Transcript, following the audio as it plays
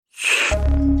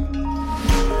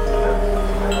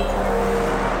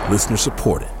Listener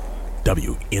supported.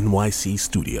 WNYC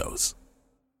Studios.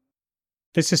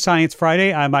 This is Science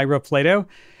Friday. I'm Ira Flato.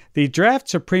 The draft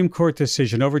Supreme Court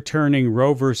decision overturning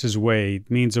Roe v. Wade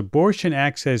means abortion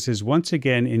access is once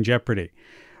again in jeopardy.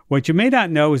 What you may not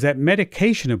know is that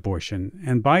medication abortion,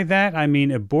 and by that I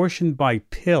mean abortion by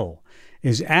pill,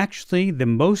 is actually the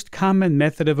most common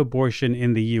method of abortion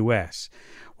in the U.S.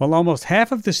 While almost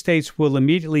half of the states will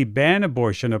immediately ban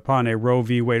abortion upon a Roe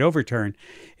v. Wade overturn,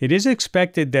 it is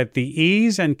expected that the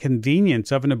ease and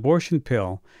convenience of an abortion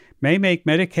pill may make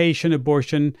medication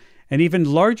abortion an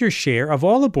even larger share of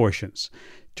all abortions.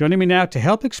 Joining me now to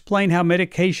help explain how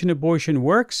medication abortion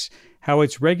works, how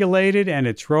it's regulated, and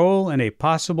its role in a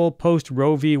possible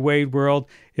post-Roe v. Wade world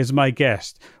is my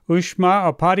guest,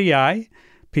 Ushma Upadhyay,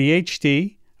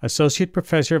 Ph.D., Associate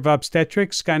Professor of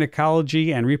Obstetrics,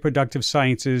 Gynecology, and Reproductive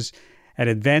Sciences at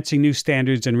Advancing New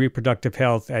Standards in Reproductive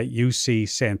Health at UC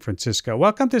San Francisco.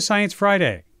 Welcome to Science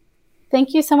Friday.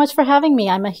 Thank you so much for having me.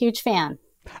 I'm a huge fan.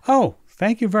 Oh,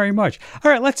 thank you very much.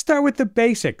 All right, let's start with the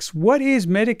basics. What is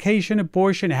medication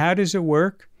abortion? How does it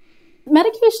work?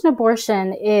 Medication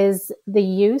abortion is the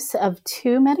use of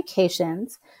two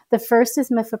medications. The first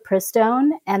is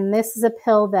mifepristone, and this is a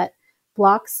pill that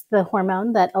blocks the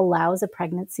hormone that allows a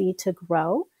pregnancy to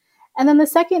grow. And then the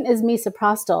second is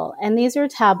misoprostol, and these are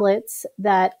tablets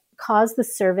that cause the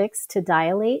cervix to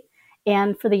dilate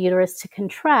and for the uterus to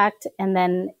contract, and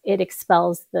then it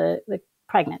expels the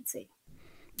pregnancy.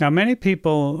 Now, many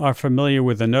people are familiar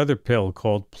with another pill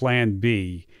called Plan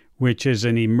B, which is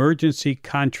an emergency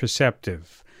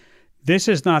contraceptive. This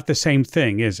is not the same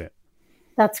thing, is it?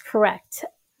 That's correct.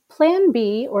 Plan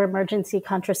B, or emergency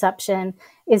contraception,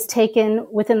 is taken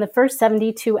within the first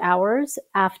 72 hours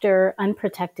after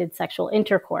unprotected sexual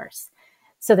intercourse.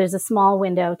 So there's a small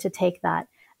window to take that.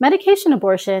 Medication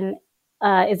abortion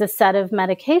is a set of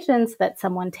medications that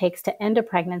someone takes to end a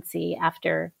pregnancy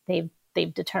after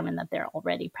they've determined that they're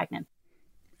already pregnant.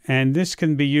 And this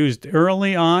can be used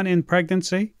early on in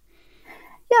pregnancy?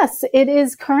 Yes, it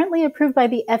is currently approved by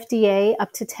the FDA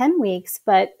up to 10 weeks,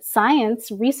 but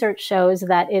science research shows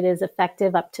that it is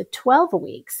effective up to 12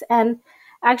 weeks. And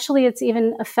actually, it's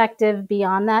even effective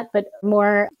beyond that, but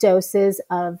more doses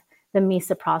of the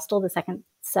misoprostol, the second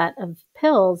set of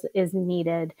pills, is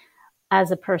needed as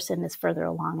a person is further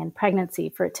along in pregnancy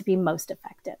for it to be most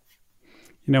effective.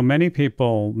 You know, many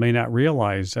people may not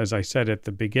realize, as I said at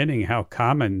the beginning, how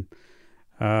common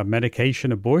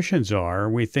medication abortions are.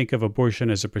 We think of abortion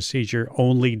as a procedure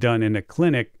only done in a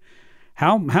clinic.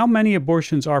 How many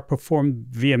abortions are performed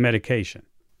via medication?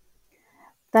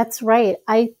 That's right.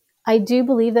 I do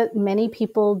believe that many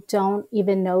people don't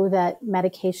even know that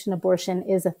medication abortion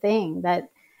is a thing, that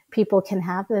people can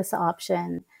have this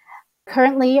option.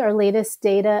 Currently, our latest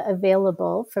data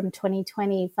available from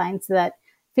 2020 finds that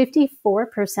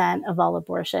 54% of all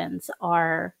abortions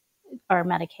are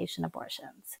medication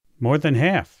abortions. More than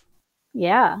half.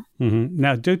 Yeah. Mm-hmm.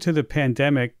 Now, due to the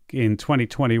pandemic in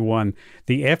 2021,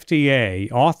 the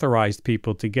FDA authorized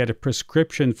people to get a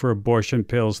prescription for abortion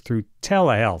pills through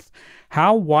telehealth.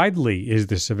 How widely is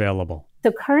this available?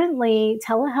 So currently,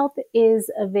 telehealth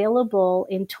is available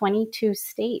in 22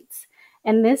 states.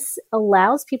 And this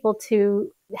allows people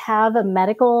to have a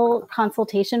medical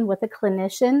consultation with a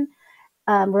clinician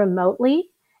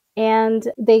remotely,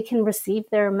 and they can receive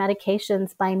their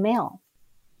medications by mail.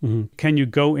 Mm-hmm. Can you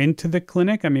go into the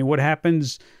clinic? I mean, what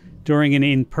happens during an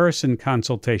in-person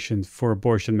consultation for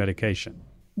abortion medication?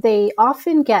 They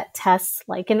often get tests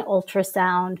like an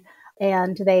ultrasound,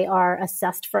 and they are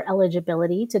assessed for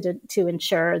eligibility to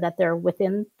ensure that they're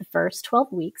within the first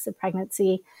 12 weeks of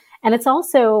pregnancy. And it's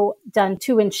also done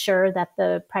to ensure that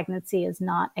the pregnancy is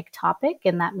not ectopic,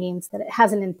 and that means that it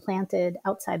hasn't implanted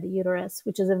outside the uterus,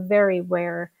 which is a very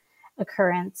rare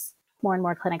occurrence. More and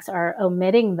more clinics are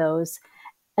omitting those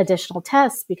additional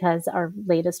tests because our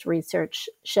latest research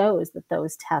shows that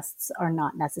those tests are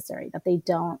not necessary, that they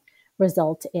don't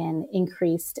result in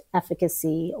increased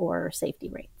efficacy or safety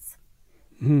rates.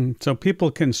 So people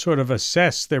can sort of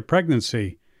assess their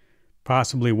pregnancy,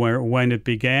 possibly when it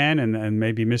began and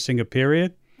maybe missing a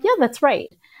period? Yeah, that's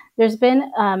right. There's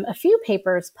been a few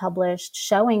papers published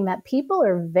showing that people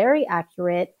are very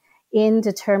accurate in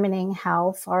determining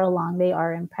how far along they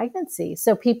are in pregnancy.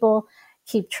 So people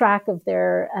keep track of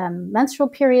their menstrual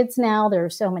periods now. There are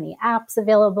so many apps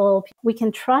available. We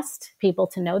can trust people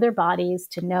to know their bodies,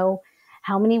 to know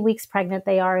how many weeks pregnant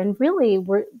they are. And really,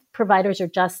 providers are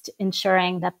just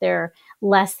ensuring that they're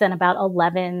less than about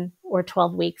 11 or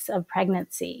 12 weeks of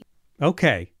pregnancy.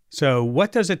 Okay. So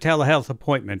what does a telehealth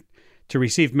appointment to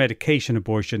receive medication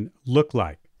abortion look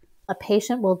like? a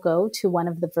patient will go to one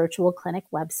of the virtual clinic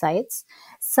websites.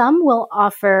 Some will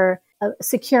offer a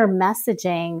secure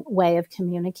messaging way of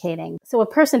communicating. So a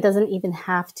person doesn't even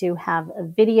have to have a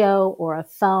video or a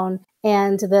phone,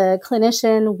 and the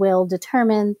clinician will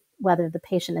determine whether the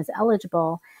patient is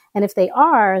eligible. And if they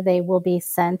are, they will be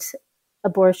sent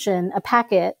a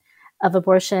packet of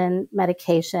abortion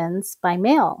medications by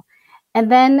mail.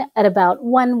 And then at about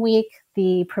 1 week,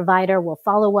 the provider will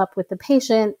follow up with the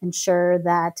patient, ensure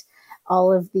that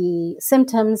all of the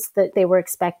symptoms that they were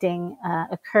expecting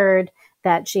occurred,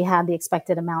 that she had the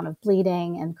expected amount of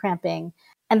bleeding and cramping.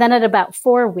 And then at about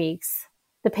 4 weeks,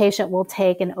 the patient will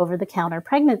take an over-the-counter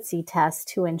pregnancy test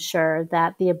to ensure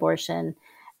that the abortion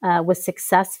was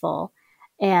successful.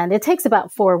 And it takes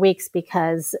about 4 weeks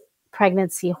because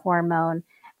pregnancy hormone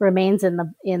remains in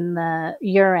the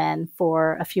urine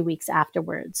for a few weeks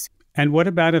afterwards. And what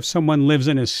about if someone lives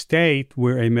in a state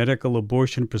where a medical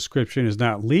abortion prescription is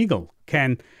not legal?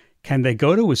 Can they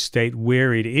go to a state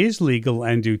where it is legal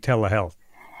and do telehealth?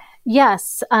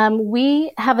 Yes.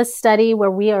 We have a study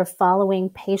where we are following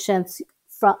patients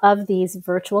of these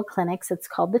virtual clinics. It's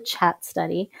called the CHAT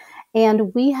study.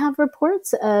 And we have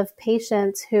reports of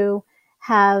patients who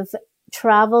have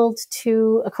traveled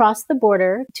across the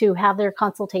border to have their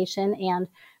consultation and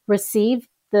receive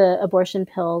the abortion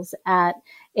pills at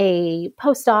a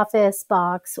post office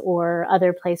box or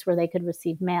other place where they could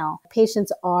receive mail.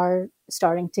 Patients are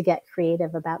starting to get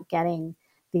creative about getting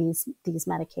these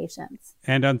medications.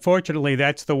 And unfortunately,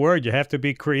 that's the word. You have to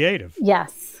be creative.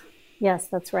 Yes,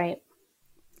 that's right.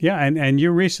 Yeah, and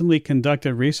you recently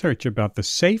conducted research about the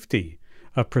safety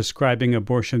of prescribing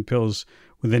abortion pills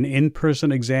with an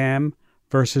in-person exam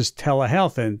versus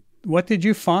telehealth. And what did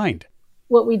you find?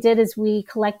 What we did is we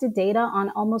collected data on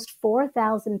almost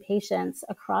 4,000 patients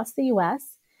across the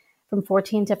U.S. from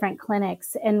 14 different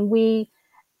clinics, and we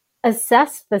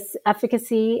assessed the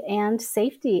efficacy and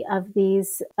safety of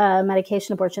these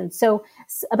medication abortions. So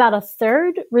about a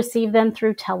third received them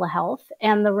through telehealth,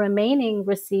 and the remaining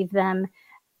received them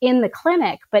in the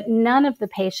clinic, but none of the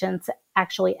patients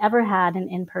actually ever had an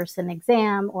in-person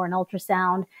exam or an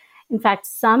ultrasound. In fact,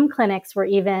 some clinics were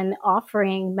even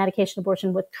offering medication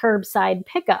abortion with curbside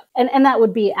pickup. And that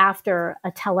would be after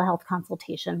a telehealth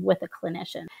consultation with a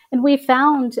clinician. And we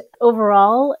found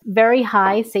overall very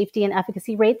high safety and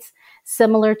efficacy rates,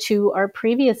 similar to our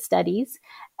previous studies.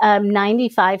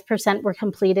 95% were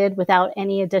completed without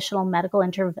any additional medical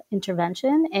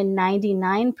intervention, and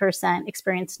 99%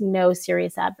 experienced no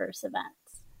serious adverse events.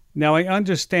 Now, I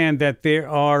understand that there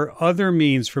are other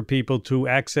means for people to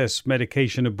access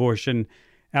medication abortion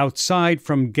outside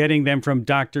from getting them from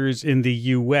doctors in the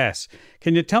U.S.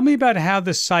 Can you tell me about how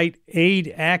the site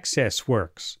Aid Access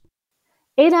works?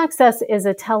 Aid Access is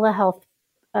a telehealth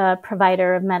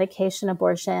provider of medication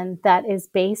abortion that is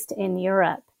based in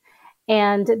Europe.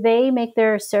 And they make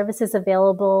their services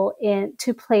available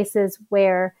to places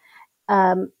where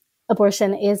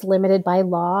abortion is limited by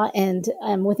law. And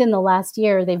within the last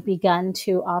year, they've begun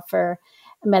to offer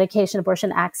medication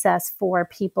abortion access for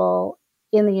people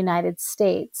in the United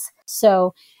States.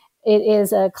 So it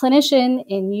is a clinician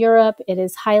in Europe. It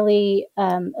is highly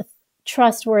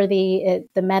trustworthy.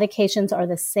 The medications are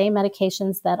the same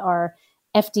medications that are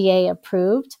FDA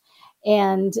approved.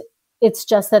 And it's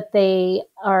just that they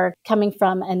are coming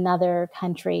from another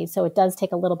country. So it does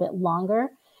take a little bit longer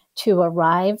to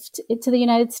arrive to the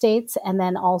United States. And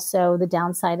then also the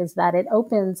downside is that it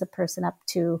opens a person up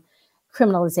to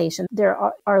criminalization. There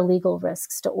are legal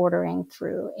risks to ordering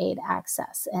through Aid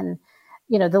Access. And,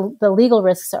 you know, the legal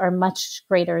risks are much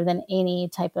greater than any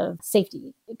type of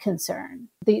safety concern.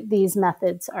 These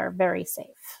methods are very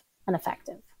safe and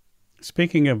effective.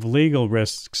 Speaking of legal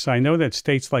risks, I know that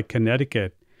states like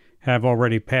Connecticut have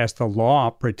already passed a law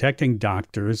protecting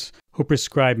doctors who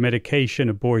prescribe medication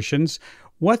abortions.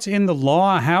 What's in the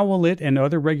law? How will it and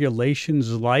other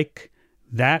regulations like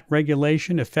that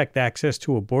regulation affect access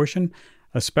to abortion,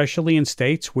 especially in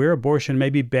states where abortion may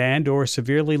be banned or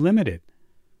severely limited?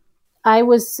 I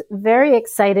was very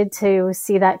excited to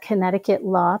see that Connecticut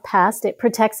law passed. It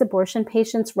protects abortion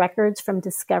patients' records from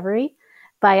discovery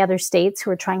by other states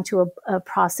who are trying to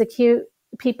prosecute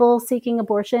people seeking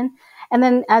abortion. And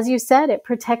then, as you said, it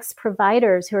protects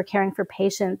providers who are caring for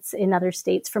patients in other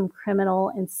states from criminal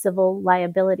and civil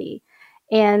liability.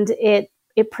 And it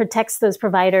protects those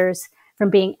providers from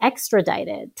being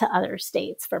extradited to other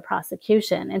states for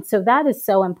prosecution. And so that is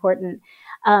so important.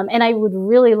 And I would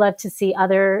really love to see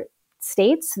other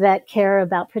states that care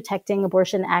about protecting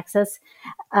abortion access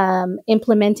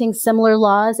implementing similar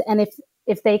laws. And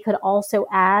if they could also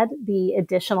add the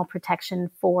additional protection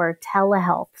for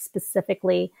telehealth,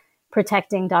 specifically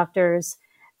protecting doctors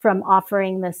from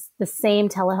offering the same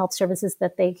telehealth services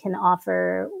that they can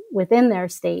offer within their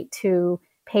state to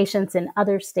patients in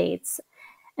other states.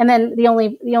 And then the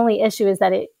only issue is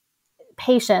that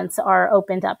patients are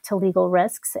opened up to legal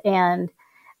risks. And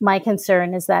my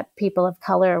concern is that people of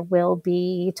color will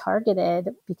be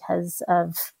targeted because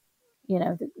of,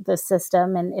 the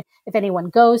system. And if anyone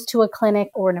goes to a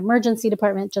clinic or an emergency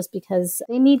department just because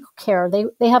they need care,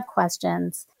 they have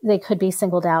questions, they could be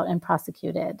singled out and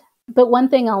prosecuted. But one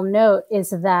thing I'll note is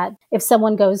that if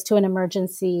someone goes to an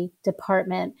emergency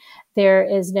department, there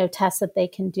is no test that they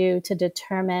can do to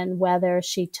determine whether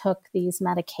she took these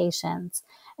medications.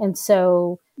 And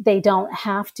so they don't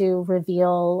have to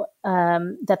reveal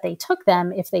that they took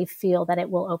them if they feel that it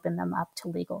will open them up to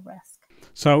legal risk.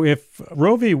 So if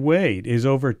Roe v. Wade is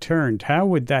overturned, how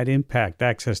would that impact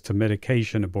access to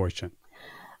medication abortion?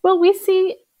 Well, we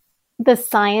see the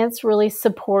science really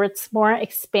supports more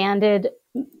expanded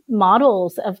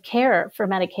models of care for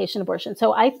medication abortion.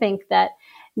 So I think that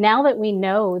now that we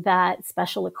know that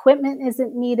special equipment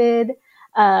isn't needed,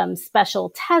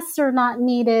 special tests are not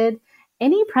needed,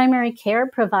 any primary care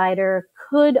provider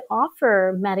could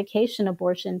offer medication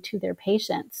abortion to their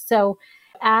patients. So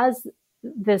as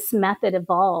this method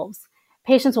evolves,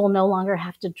 patients will no longer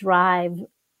have to drive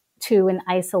to an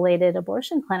isolated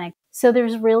abortion clinic. So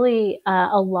there's really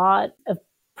a lot of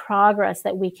progress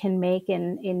that we can make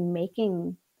in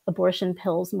making abortion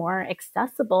pills more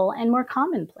accessible and more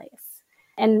commonplace,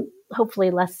 and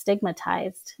hopefully less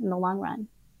stigmatized in the long run.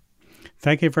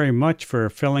 Thank you very much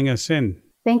for filling us in.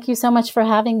 Thank you so much for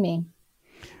having me.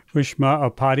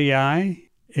 Ushma Upadhyay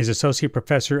is Associate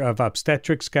Professor of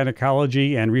Obstetrics,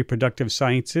 Gynecology, and Reproductive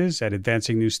Sciences at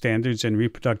Advancing New Standards in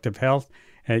Reproductive Health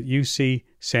at UC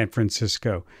San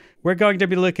Francisco. We're going to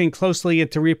be looking closely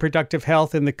into reproductive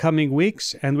health in the coming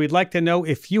weeks, and we'd like to know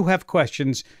if you have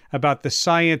questions about the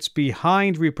science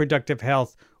behind reproductive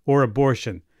health or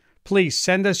abortion. Please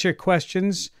send us your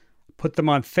questions, put them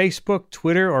on Facebook,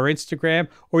 Twitter, or Instagram,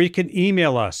 or you can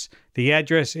email us. The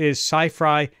address is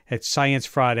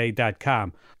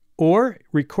scifri@sciencefriday.com. Or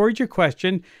record your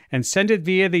question and send it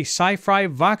via the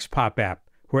SciFri Vox Pop app,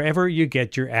 wherever you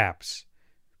get your apps.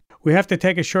 We have to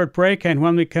take a short break, and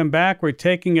when we come back, we're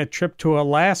taking a trip to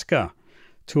Alaska,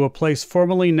 to a place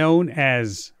formerly known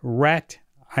as Rat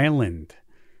Island.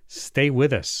 Stay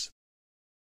with us.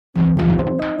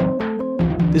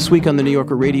 This week on the New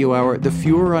Yorker Radio Hour, the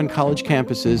furor on college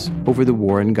campuses over the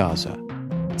war in Gaza.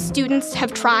 Students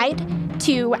have tried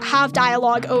to have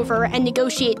dialogue over and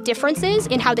negotiate differences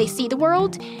in how they see the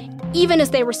world, even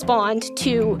as they respond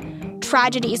to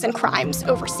tragedies and crimes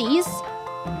overseas.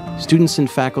 Students and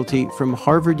faculty from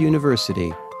Harvard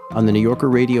University on the New Yorker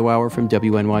Radio Hour from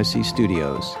WNYC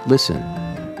Studios. Listen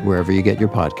wherever you get your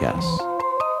podcasts.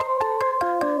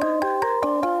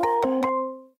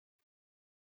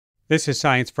 This is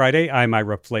Science Friday. I'm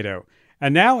Ira Flato.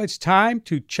 And now it's time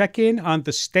to check in on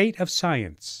the state of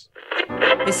science.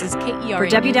 This is KERA for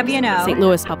WWNO, St.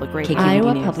 Louis Public Radio,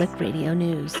 Iowa Public Radio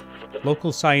News.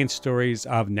 Local science stories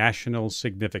of national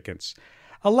significance.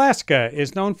 Alaska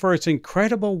is known for its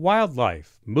incredible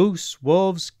wildlife, moose,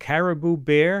 wolves, caribou,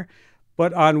 bear.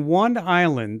 But on one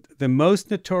island, the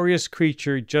most notorious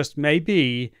creature just may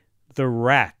be the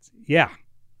rat. Yeah,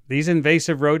 these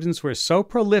invasive rodents were so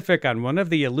prolific on one of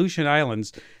the Aleutian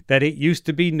Islands that it used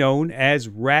to be known as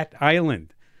Rat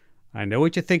Island. I know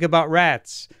what you think about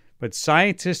rats, but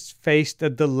scientists faced a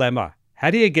dilemma.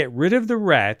 How do you get rid of the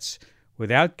rats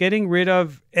without getting rid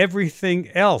of everything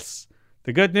else?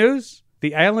 The good news?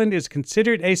 The island is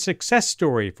considered a success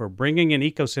story for bringing an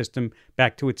ecosystem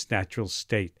back to its natural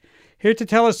state. Here to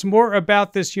tell us more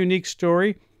about this unique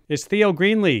story is Theo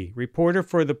Greenlee, reporter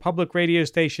for the public radio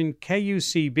station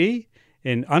KUCB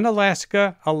in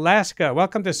Unalaska, Alaska.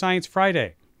 Welcome to Science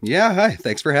Friday. Yeah, hi.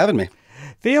 Thanks for having me.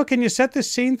 Theo, can you set the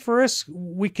scene for us?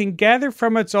 We can gather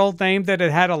from its old name that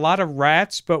it had a lot of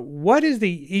rats, but what is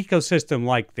the ecosystem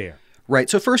like there? Right.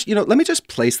 So first, let me just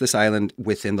place this island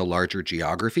within the larger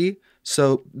geography.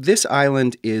 So this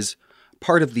island is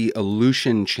part of the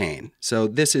Aleutian chain. So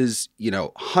this is,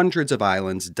 hundreds of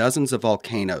islands, dozens of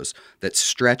volcanoes that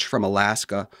stretch from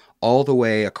Alaska all the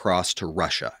way across to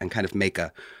Russia and kind of make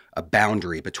a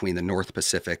boundary between the North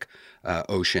Pacific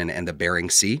Ocean and the Bering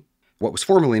Sea. What was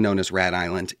formerly known as Rat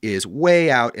Island is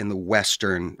way out in the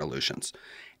western Aleutians.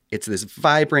 It's this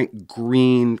vibrant,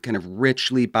 green, kind of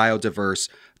richly biodiverse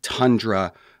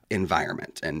tundra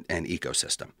environment and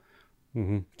ecosystem.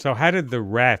 Mm-hmm. So how did the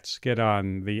rats get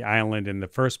on the island in the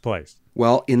first place?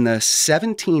 Well, in the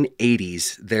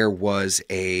 1780s, there was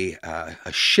a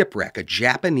shipwreck, a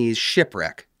Japanese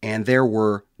shipwreck, and there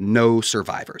were no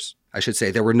survivors. I should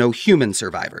say there were no human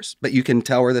survivors, but you can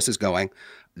tell where this is going.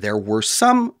 There were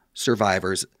some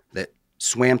survivors that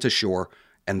swam to shore,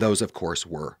 and those, of course,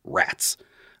 were rats.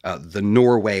 The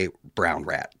Norway brown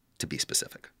rat, to be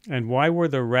specific. And why were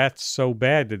the rats so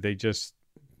bad? Did they just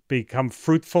become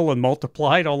fruitful and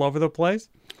multiplied all over the place?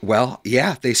 Well,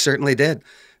 yeah, they certainly did.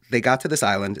 They got to this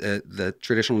island. The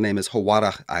traditional name is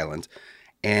Hawadah Island,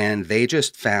 and they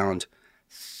just found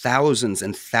thousands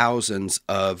and thousands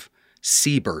of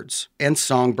seabirds and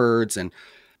songbirds, and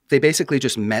they basically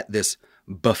just met this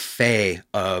buffet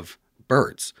of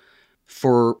birds.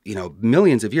 For,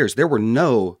 millions of years, there were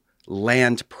no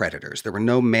land predators. There were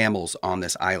no mammals on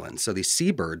this island. So these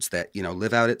seabirds that,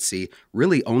 live out at sea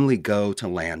really only go to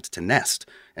land to nest.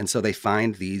 And so they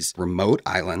find these remote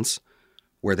islands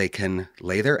where they can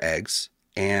lay their eggs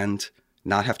and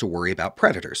not have to worry about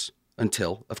predators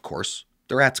until, of course,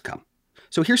 the rats come.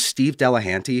 So here's Steve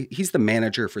Delahanty. He's the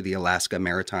manager for the Alaska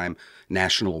Maritime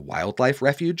National Wildlife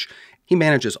Refuge. He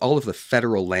manages all of the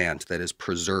federal land that is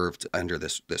preserved under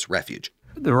this refuge.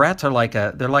 The rats are like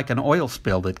an oil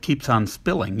spill that keeps on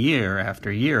spilling year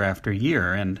after year after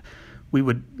year, and we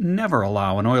would never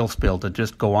allow an oil spill to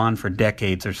just go on for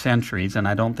decades or centuries, and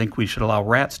I don't think we should allow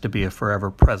rats to be a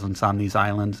forever presence on these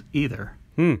islands either.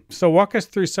 So walk us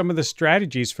through some of the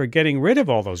strategies for getting rid of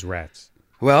all those rats.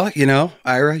 Well,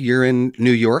 Ira, you're in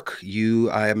New York. You,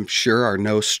 I'm sure, are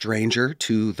no stranger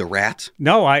to the rat.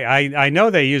 No, I know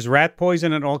they use rat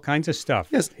poison and all kinds of stuff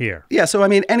here. Yeah, so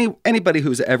anybody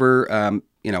who's ever,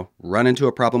 run into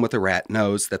a problem with a rat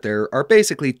knows that there are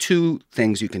basically two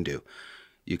things you can do.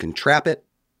 You can trap it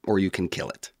or you can kill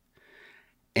it.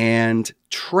 And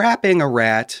trapping a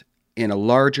rat in a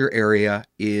larger area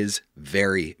is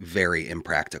very, very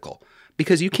impractical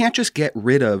because you can't just get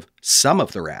rid of some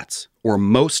of the rats or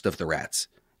most of the rats.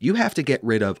 You have to get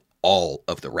rid of all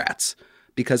of the rats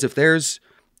because if there's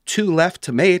 2 left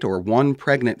to mate or 1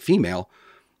 pregnant female,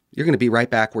 you're going to be right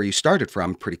back where you started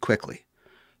from pretty quickly.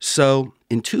 So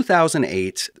in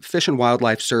 2008, Fish and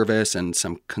Wildlife Service and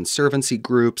some conservancy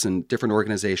groups and different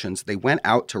organizations, they went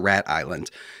out to Rat Island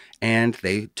and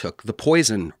they took the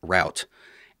poison route.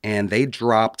 And they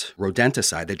dropped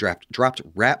rodenticide, they dropped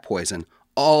rat poison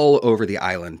all over the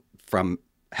island from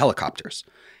helicopters.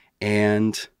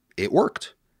 And it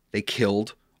worked. They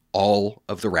killed all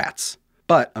of the rats.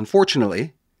 But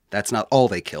unfortunately, that's not all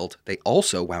they killed. They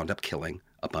also wound up killing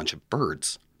a bunch of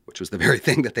birds, which was the very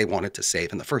thing that they wanted to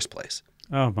save in the first place.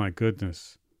 Oh, my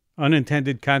goodness.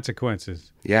 Unintended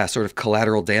consequences. Yeah, sort of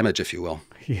collateral damage, if you will.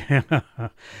 Yeah.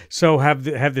 So have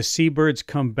the seabirds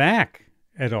come back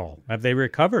at all? Have they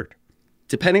recovered?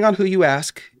 Depending on who you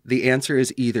ask, the answer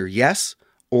is either yes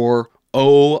or,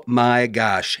 oh my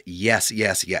gosh, yes,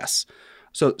 yes, yes.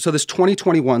 So this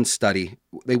 2021 study,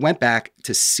 they went back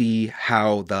to see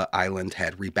how the island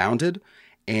had rebounded,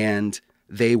 and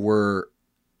they were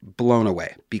blown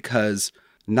away because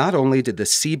not only did the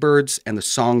seabirds and the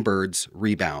songbirds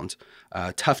rebound,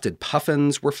 tufted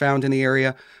puffins were found in the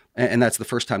area, and that's the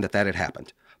first time that had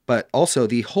happened. But also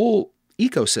the whole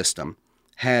ecosystem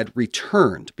had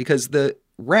returned because the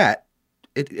rat,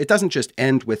 it doesn't just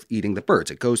end with eating the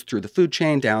birds. It goes through the food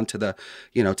chain down to the,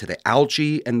 to the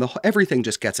algae, and everything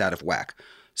just gets out of whack.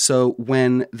 So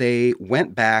when they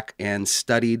went back and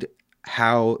studied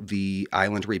how the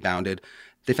island rebounded,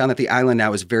 they found that the island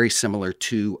now is very similar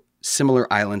to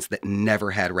similar islands that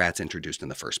never had rats introduced in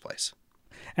the first place.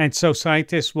 And so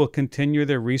scientists will continue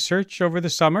their research over the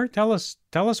summer. Tell us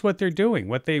what they're doing,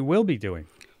 what they will be doing.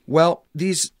 Well,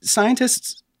 these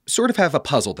scientists sort of have a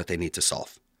puzzle that they need to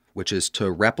solve, which is to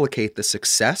replicate the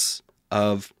success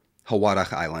of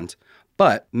Hawadah Island,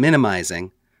 but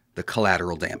minimizing the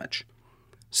collateral damage.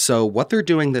 So what they're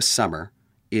doing this summer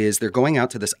is they're going out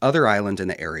to this other island in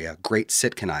the area, Great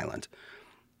Sitkin Island,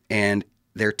 and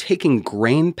they're taking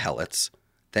grain pellets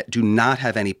that do not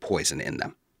have any poison in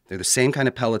them. They're the same kind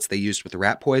of pellets they used with the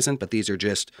rat poison, but these are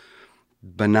just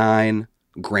benign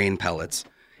grain pellets.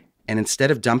 And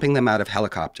instead of dumping them out of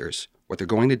helicopters, what they're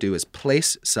going to do is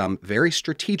place some very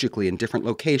strategically in different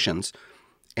locations.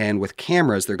 And with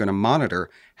cameras, they're going to monitor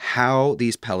how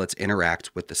these pellets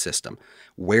interact with the system.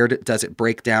 Where does it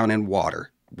break down in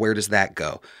water? Where does that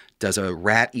go? Does a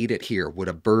rat eat it here? Would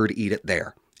a bird eat it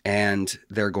there? And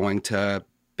they're going to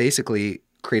basically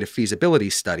create a feasibility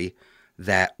study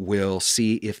that will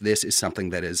see if this is something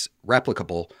that is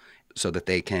replicable so that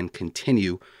they can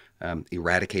continue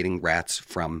eradicating rats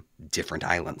from different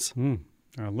islands.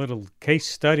 A little case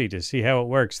study to see how it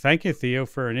works. Thank you, Theo,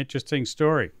 for an interesting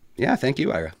story. Yeah, thank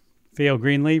you, Ira. Theo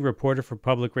Greenlee, reporter for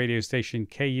public radio station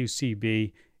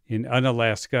KUCB in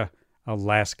Unalaska.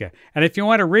 Alaska. And if you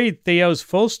want to read Theo's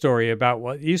full story about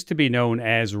what used to be known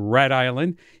as Red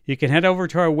Island, you can head over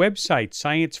to our website,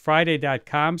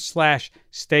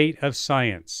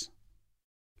 sciencefriday.com/stateofscience.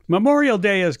 Memorial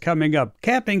Day is coming up.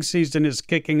 Camping season is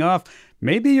kicking off.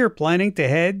 Maybe you're planning to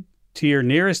head to your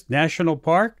nearest national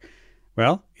park.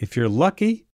 Well, if you're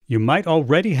lucky, you might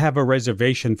already have a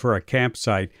reservation for a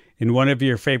campsite in one of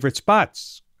your favorite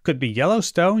spots. Could be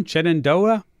Yellowstone,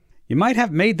 Shenandoah. You might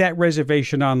have made that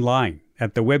reservation online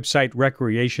at the website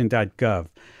recreation.gov.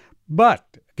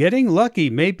 But getting lucky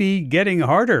may be getting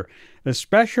harder,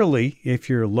 especially if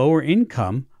you're lower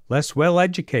income, less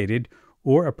well-educated,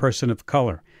 or a person of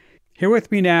color. Here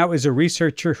with me now is a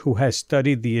researcher who has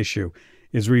studied the issue.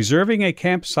 Is reserving a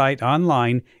campsite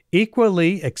online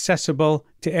equally accessible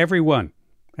to everyone?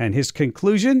 And his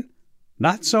conclusion?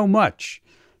 Not so much.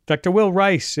 Dr. Will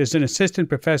Rice is an assistant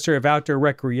professor of outdoor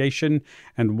recreation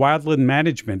and wildland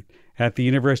management at the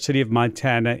University of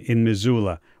Montana in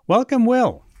Missoula. Welcome,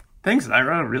 Will. Thanks,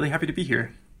 Ira. Really happy to be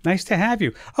here. Nice to have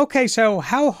you. Okay, so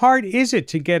how hard is it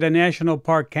to get a national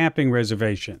park camping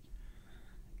reservation?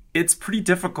 It's pretty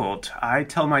difficult. I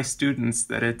tell my students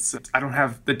that I don't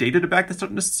have the data to back this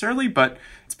up necessarily, but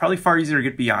it's probably far easier to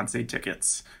get Beyonce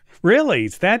tickets. Really?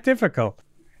 It's that difficult?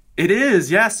 It is,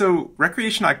 yeah. So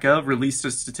recreation.gov released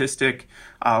a statistic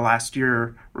last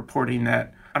year reporting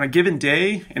that on a given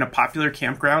day in a popular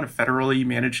campground, a federally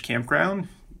managed campground,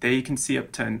 they can see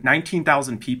up to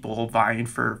 19,000 people vying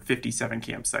for 57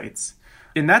 campsites.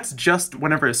 And that's just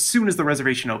as soon as the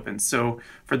reservation opens. So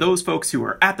for those folks who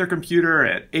are at their computer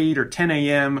at 8 or 10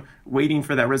 a.m. waiting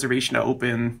for that reservation to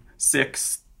open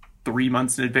 3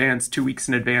 months in advance, 2 weeks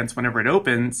in advance, whenever it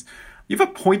opens, you have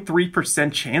a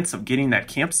 0.3% chance of getting that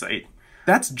campsite.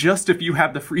 That's just if you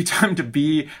have the free time to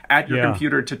be at your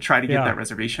computer to try to get that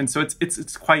reservation. So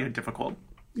it's quite difficult.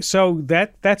 So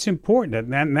that's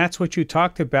important, and that's what you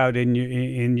talked about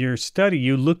in your study.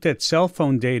 You looked at cell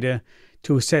phone data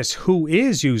to assess who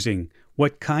is using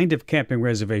what kind of camping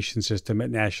reservation system at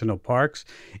national parks,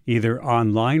 either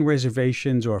online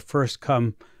reservations or first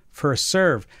come, first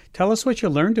serve. Tell us what you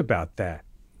learned about that.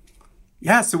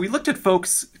 Yeah, so we looked at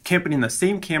folks camping in the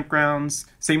same campgrounds,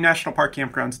 same national park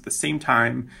campgrounds at the same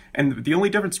time. And the only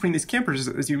difference between these campers,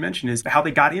 as you mentioned, is how they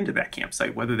got into that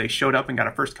campsite, whether they showed up and got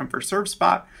a first come, first serve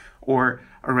spot or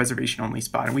a reservation only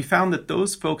spot. And we found that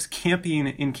those folks camping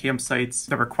in campsites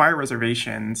that require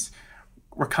reservations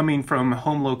were coming from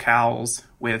home locales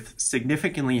with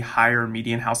significantly higher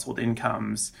median household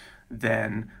incomes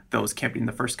than those camping in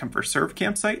the first come, first serve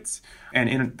campsites. And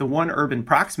in the one urban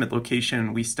proximate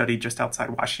location we studied just outside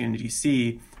Washington,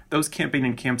 D.C., those camping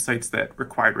in campsites that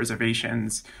required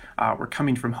reservations were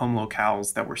coming from home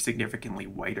locales that were significantly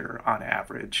whiter on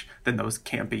average than those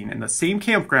camping in the same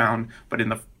campground, but in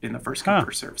the first come,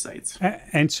 first serve sites.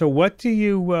 And so what do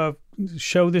you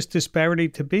show this disparity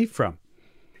to be from?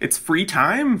 It's free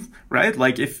time, right?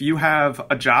 Like if you have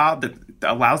a job that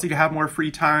allows you to have more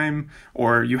free time,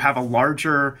 or you have a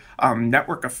larger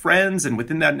network of friends, and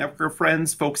within that network of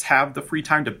friends, folks have the free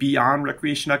time to be on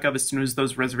recreation.gov as soon as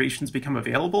those reservations become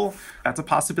available. That's a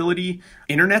possibility.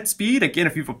 Internet speed, again,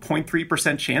 if you have a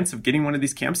 0.3% chance of getting one of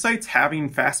these campsites, having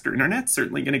faster internet is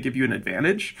certainly going to give you an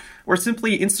advantage. Or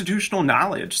simply institutional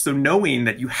knowledge, so knowing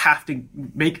that you have to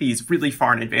make these really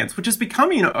far in advance, which is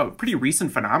becoming a pretty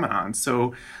recent phenomenon.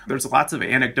 So there's lots of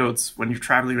anecdotes when you're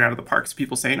traveling around the parks,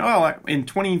 people saying, oh, in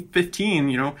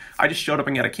 2015, I just showed up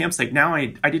and got a campsite. Now I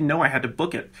didn't know I had to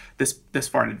book it this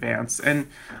far in advance. And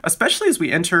especially as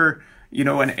we enter,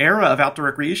 an era of outdoor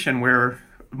recreation where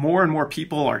more and more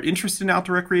people are interested in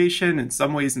outdoor recreation, in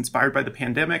some ways inspired by the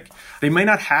pandemic. They may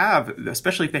not have,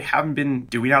 especially if they haven't been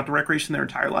doing outdoor recreation their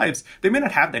entire lives, they may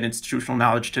not have that institutional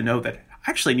knowledge to know that I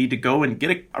actually need to go and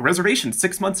get a reservation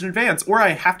 6 months in advance, or I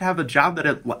have to have a job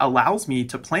that allows me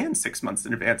to plan 6 months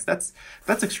in advance. That's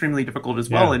extremely difficult as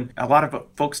well. And a lot of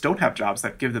folks don't have jobs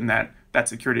that give them that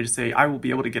security to say, I will be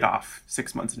able to get off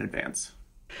 6 months in advance.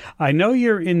 I know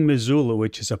you're in Missoula,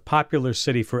 which is a popular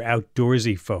city for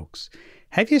outdoorsy folks.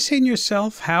 Have you seen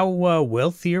yourself how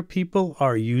wealthier people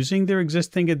are using their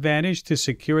existing advantage to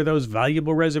secure those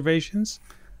valuable reservations?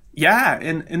 Yeah,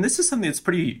 and this is something that's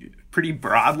pretty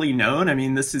broadly known. I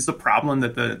mean, this is a problem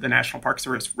that the National Park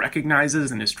Service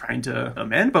recognizes and is trying to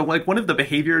amend. But one of the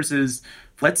behaviors is,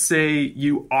 let's say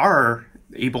you are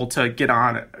able to get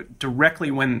on directly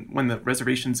when the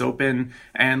reservations open,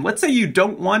 and let's say you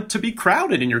don't want to be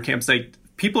crowded in your campsite.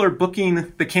 People are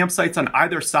booking the campsites on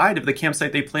either side of the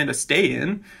campsite they plan to stay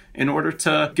in order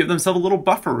to give themselves a little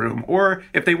buffer room. Or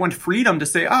if they want freedom to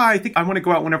say, I think I want to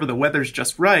go out whenever the weather's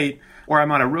just right, or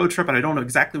I'm on a road trip and I don't know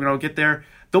exactly when I'll get there,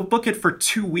 they'll book it for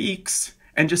 2 weeks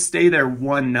and just stay there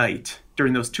one night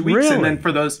during those 2 weeks. Really? And then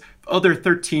for those other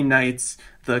 13 nights,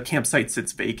 the campsite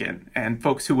sits vacant, and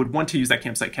folks who would want to use that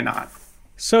campsite cannot.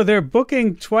 So they're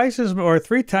booking twice as or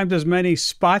 3 times as many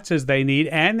spots as they need,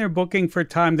 and they're booking for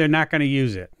time they're not going to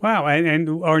use it. Wow.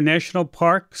 And are national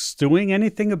parks doing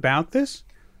anything about this?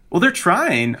 Well, they're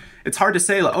trying. It's hard to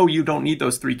say, like, oh, you don't need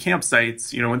those 3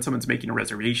 campsites, when someone's making a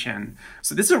reservation.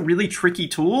 So this is a really tricky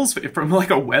tools from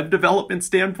like a web development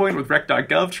standpoint with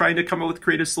rec.gov trying to come up with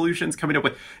creative solutions, coming up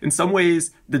with, in some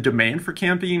ways, the demand for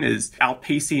camping is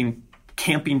outpacing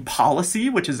camping policy,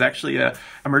 which is actually a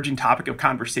emerging topic of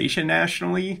conversation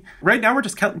nationally. Right now, we're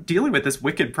just dealing with this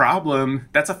wicked problem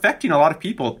that's affecting a lot of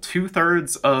people.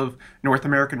 2/3 of North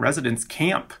American residents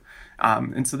camp.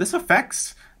 And so this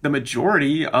affects the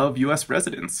majority of U.S.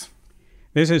 residents.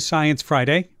 This is Science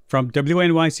Friday from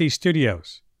WNYC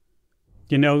Studios.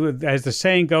 As the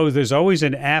saying goes, there's always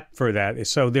an app for that.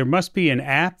 So there must be an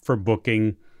app for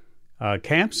booking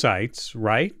campsites,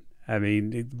 right? I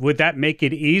mean, would that make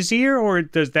it easier, or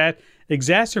does that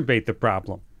exacerbate the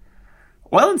problem?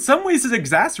 Well, in some ways it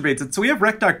exacerbates it. So we have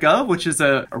rec.gov, which is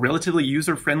a relatively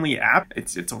user-friendly app.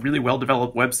 It's a really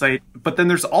well-developed website. But then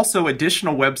there's also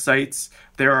additional websites.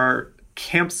 There are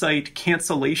campsite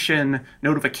cancellation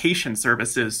notification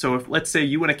services. So if, let's say,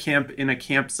 you want to camp in a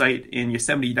campsite in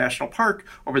Yosemite National Park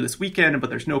over this weekend, but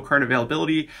there's no current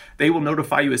availability, they will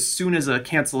notify you as soon as a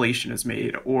cancellation is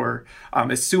made, or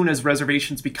as soon as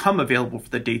reservations become available for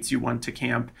the dates you want to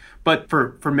camp. But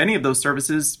for many of those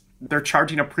services, they're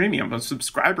charging a premium, a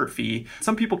subscriber fee.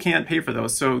 Some people can't pay for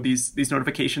those. So these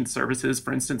notification services,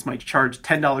 for instance, might charge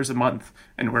 $10 a month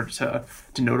in order to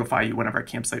notify you whenever a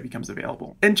campsite becomes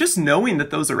available. And just knowing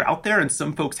that those are out there and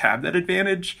some folks have that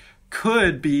advantage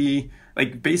could be,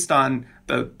 like, based on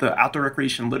the outdoor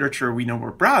recreation literature we know more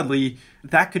broadly,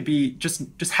 that could be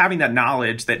just having that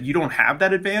knowledge that you don't have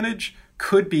that advantage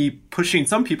could be pushing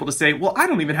some people to say, well, I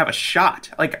don't even have a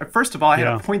shot. Like, first of all, I had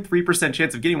a 0.3%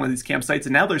 chance of getting one of these campsites,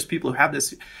 and now there's people who have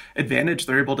this advantage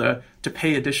they're able to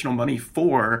pay additional money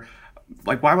for.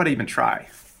 Like, why would I even try?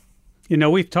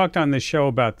 We've talked on this show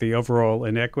about the overall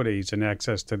inequities in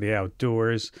access to the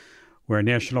outdoors, where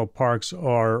national parks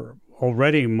are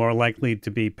already more likely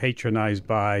to be patronized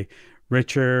by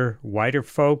richer, whiter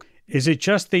folk. Is it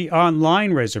just the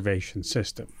online reservation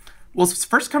system? Well,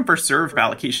 first come, first serve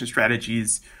allocation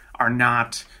strategies are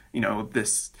not,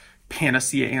 this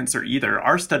panacea answer either.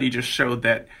 Our study just showed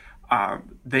that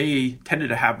they tended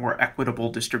to have more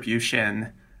equitable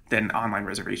distribution than online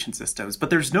reservation systems.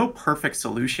 But there's no perfect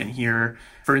solution here.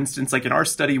 For instance, like in our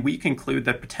study, we conclude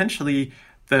that potentially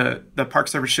the Park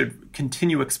Service should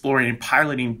continue exploring and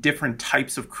piloting different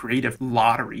types of creative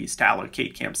lotteries to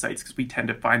allocate campsites, because we tend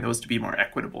to find those to be more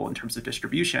equitable in terms of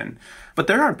distribution. But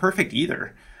they aren't perfect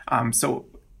either. So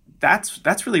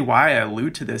that's really why I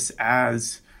allude to this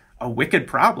as a wicked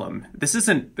problem. This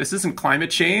isn't climate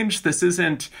change. This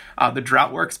isn't the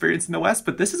drought we're experiencing in the West,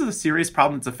 but this is a serious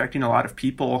problem that's affecting a lot of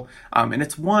people. And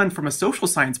it's one from a social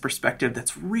science perspective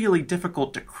that's really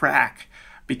difficult to crack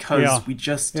because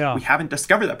we haven't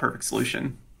discovered that perfect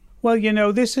solution. Well,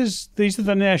 these are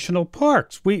the national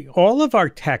parks. All of our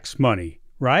tax money,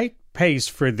 right, pays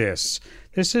for this.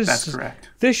 That's correct.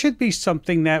 This should be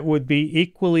something that would be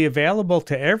equally available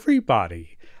to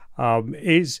everybody.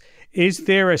 Is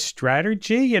there a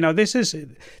strategy? This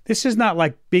is not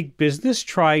like big business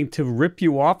trying to rip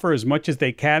you off for as much as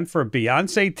they can for a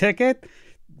Beyonce ticket.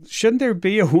 Shouldn't there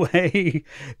be a way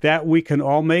that we can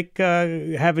all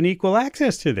have an equal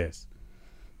access to this?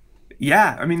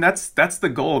 Yeah, I mean, that's the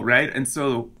goal, right? And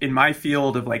so in my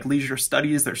field of like leisure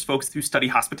studies, there's folks who study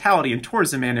hospitality and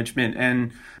tourism management,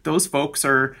 and those folks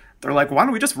they're like, why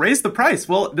don't we just raise the price?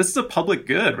 Well, this is a public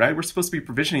good, right? We're supposed to be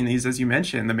provisioning these, as you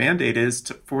mentioned. The mandate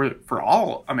is for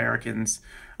all Americans.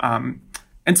 And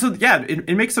so, yeah,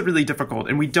 it makes it really difficult,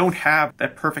 and we don't have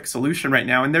that perfect solution right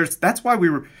now. And that's why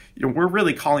we're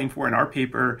really calling for in our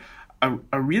paper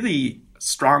a really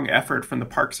strong effort from the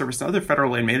Park Service and other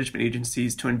federal land management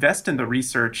agencies to invest in the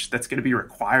research that's going to be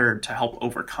required to help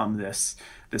overcome this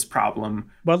problem.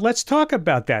 Well, let's talk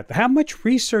about that. How much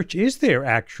research is there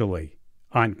actually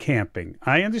on camping?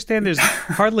 I understand there's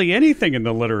hardly anything in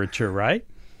the literature, right?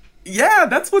 Yeah,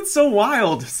 that's what's so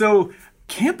wild. So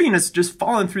camping has just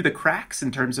fallen through the cracks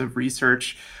in terms of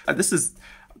research. This is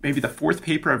maybe the 4th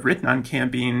paper I've written on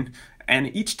camping.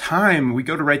 And each time we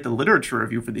go to write the literature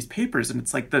review for these papers, and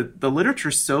it's like the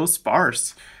literature's so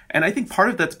sparse. And I think part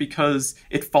of that's because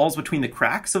it falls between the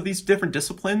cracks of these different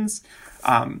disciplines.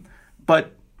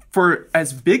 But for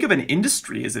as big of an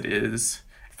industry as it is,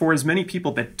 for as many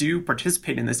people that do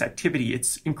participate in this activity,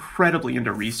 it's incredibly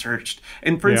under-researched.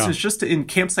 And for instance, just in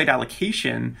campsite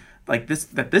allocation, like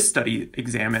this study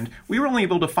examined, we were only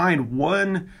able to find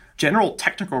one general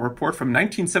technical report from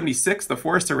 1976 the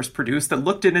Forest Service produced that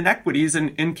looked at inequities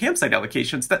in campsite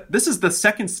allocations. That this is the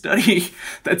second study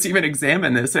that's even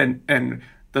examined this, and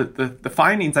the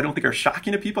findings I don't think are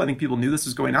shocking to people. I think people knew this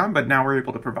was going on, but now we're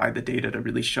able to provide the data to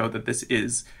really show that this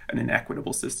is an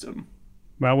inequitable system.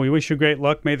 Well, we wish you great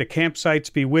luck. May the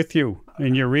campsites be with you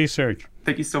in your research.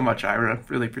 Thank you so much, Ira.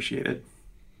 Really appreciate it.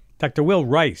 Dr. Will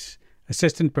Rice,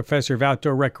 Assistant Professor of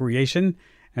Outdoor Recreation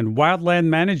and Wildland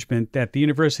Management at the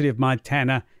University of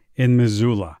Montana in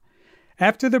Missoula.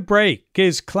 After the break,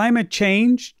 is climate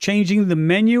change changing the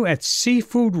menu at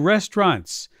seafood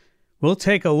restaurants? We'll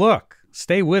take a look.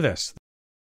 Stay with us.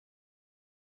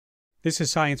 This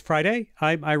is Science Friday.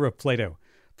 I'm Ira Plato.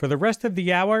 For the rest of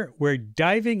the hour, we're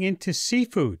diving into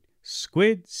seafood,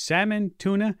 squid, salmon,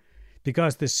 tuna,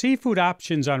 because the seafood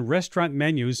options on restaurant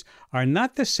menus are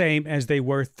not the same as they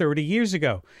were 30 years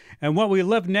ago. And what we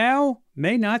love now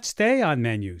may not stay on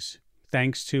menus,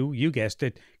 thanks to, you guessed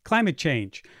it, climate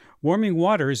change. Warming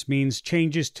waters means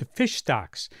changes to fish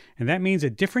stocks, and that means a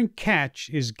different catch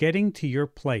is getting to your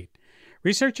plate.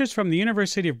 Researchers from the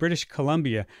University of British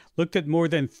Columbia looked at more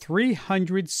than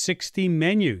 360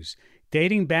 menus,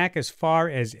 dating back as far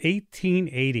as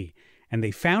 1880. And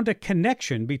they found a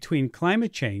connection between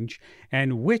climate change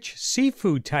and which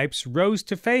seafood types rose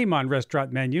to fame on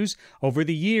restaurant menus over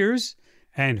the years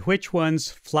and which ones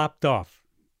flopped off.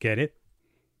 Get it?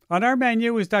 On our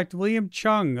menu is Dr. William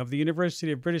Chung of the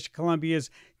University of British Columbia's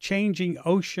Changing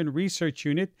Ocean Research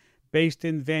Unit based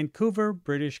in Vancouver,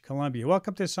 British Columbia.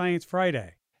 Welcome to Science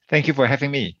Friday. Thank you for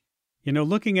having me. You know,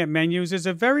 looking at menus is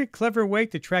a very clever way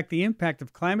to track the impact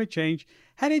of climate change.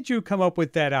 How did you come up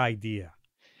with that idea?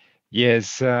 Yes,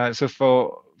 so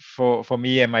for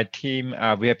me and my team,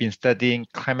 we have been studying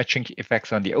climate change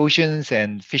effects on the oceans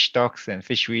and fish stocks and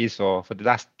fisheries for the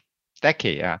last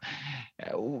decade.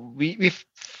 We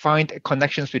find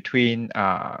connections between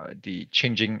the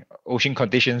changing ocean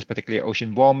conditions, particularly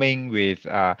ocean warming, with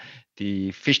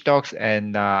the fish stocks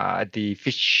and the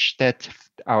fish that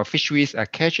our fisheries are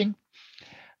catching.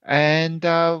 And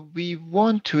we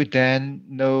want to then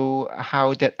know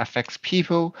how that affects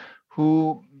people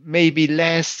who may be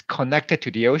less connected to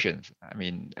the oceans. I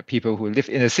mean, people who live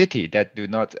in a city that do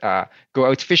not go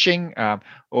out fishing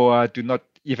or do not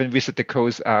even visit the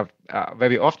coast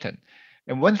very often.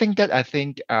 And one thing that I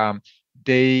think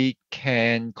they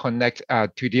can connect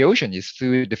to the ocean is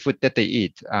through the food that they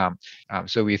eat.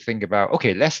 So we think about,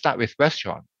 okay, let's start with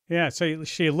restaurant. Yeah, so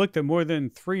she looked at more than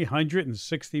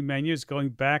 360 menus going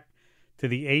back to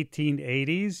the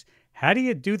 1880s. How do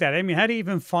you do that? I mean, how do you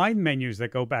even find menus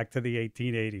that go back to the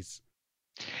 1880s?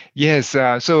 Yes,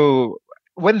 so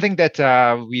one thing that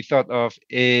we thought of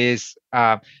is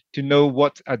to know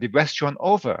what the restaurant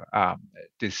offer.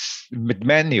 This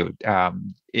menu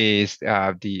is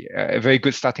a very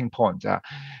good starting point.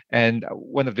 And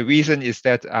one of the reasons is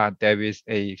that there is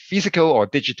a physical or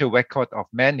digital record of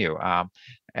menu.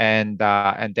 And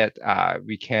that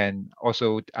we can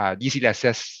also easily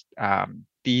access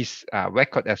these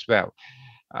record as well.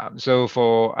 So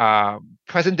for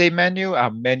present-day menu,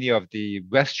 many of the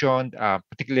restaurants,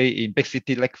 particularly in big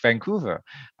city like Vancouver,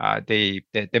 the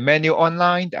menu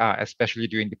online, especially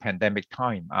during the pandemic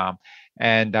time.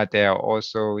 And there are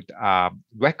also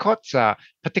records,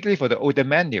 particularly for the older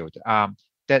menu,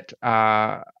 that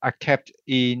are kept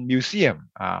in museum.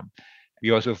 We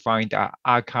also find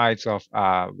archives of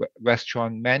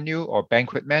restaurant menu or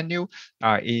banquet menu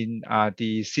in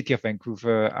the City of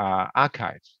Vancouver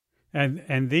archives.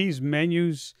 And these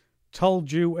menus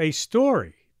told you a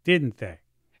story, didn't they?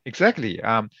 Exactly.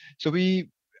 So we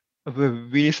were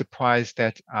really surprised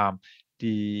that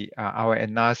our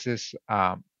analysis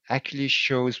actually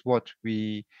shows what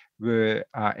we were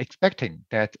expecting,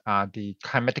 that the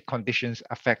climatic conditions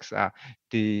affects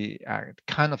the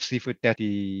kind of seafood that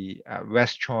the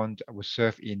restaurant would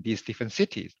serve in these different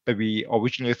cities. But we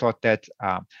originally thought that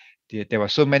there were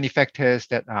so many factors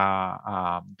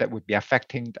that would be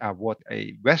affecting what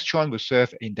a restaurant would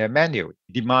serve in their menu: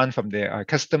 demand from their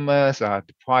customers, the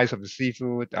price of the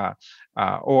seafood,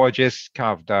 or just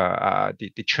kind of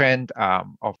the trend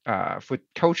of food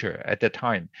culture at that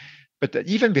time. But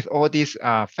even with all these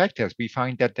factors, we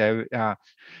find that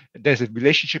there's a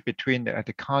relationship between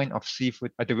the kind of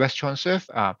seafood the restaurant serve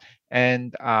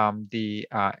and the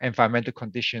environmental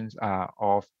conditions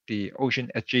of the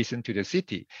ocean adjacent to the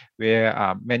city,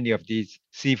 where many of these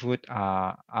seafood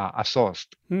are sourced.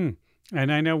 And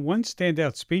I know one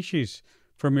standout species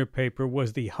from your paper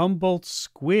was the Humboldt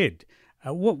squid.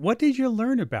 What did you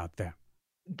learn about them?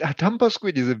 The Humboldt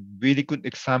squid is a really good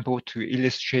example to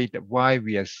illustrate why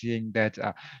we are seeing that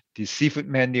the seafood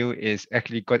menu is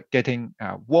actually getting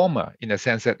warmer, in the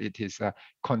sense that it is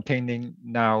containing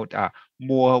now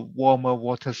more warmer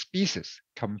water species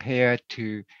compared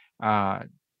to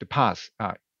the past.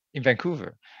 In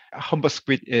Vancouver, Humboldt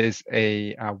squid is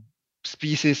a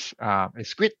species, a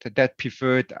squid that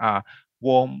preferred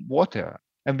warm water.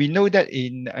 And we know that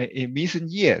in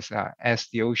recent years, as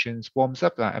the oceans warms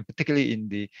up, and particularly in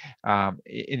the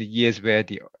years where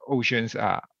the oceans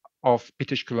of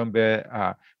British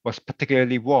Columbia was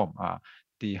particularly warm,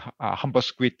 the Humboldt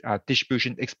squid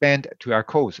distribution expand to our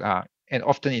coast, and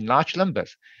often in large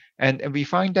numbers. And we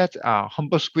find that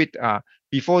Humboldt squid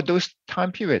before those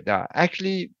time period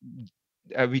actually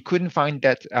we couldn't find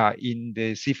that in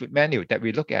the seafood menu that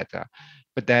we look at.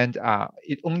 But then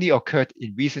it only occurred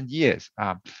in recent years,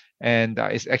 and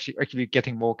it's actually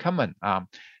getting more common.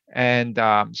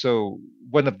 So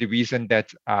one of the reasons that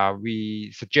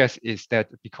we suggest is that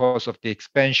because of the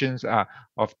expansions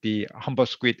of the Humboldt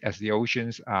squid as the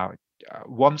oceans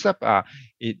warms up,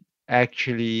 it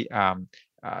actually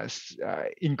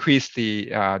increase the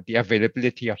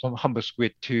availability of Humboldt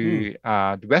squid to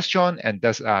the restaurant, and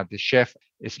thus the chef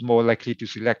is more likely to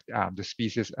select the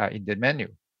species in the menu.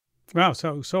 Wow.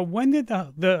 So when did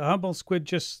the Humboldt squid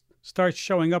just start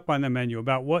showing up on the menu?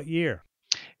 About what year?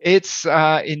 It's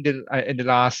in the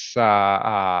last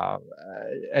a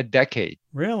decade.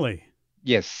 Really?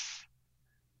 Yes.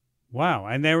 Wow.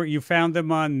 And you found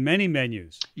them on many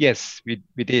menus. Yes, we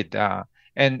did.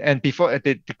 And before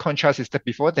the contrast is that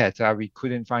before that we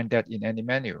couldn't find that in any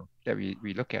menu that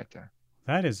we look at.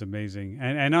 That is amazing.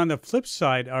 And on the flip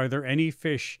side, are there any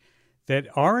fish that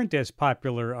aren't as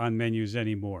popular on menus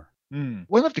anymore?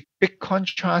 One of the big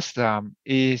contrasts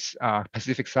is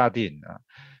Pacific sardine.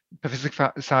 Pacific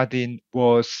sardine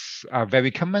was very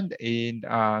common in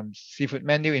seafood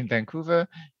menu in Vancouver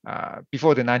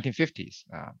before the 1950s.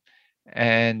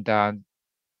 And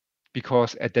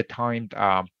because at that time,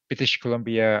 British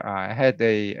Columbia had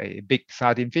a big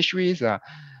sardine fisheries,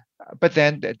 but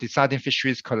then the sardine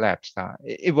fisheries collapsed.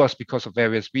 It was because of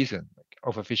various reasons,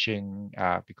 like overfishing,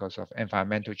 because of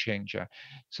environmental change.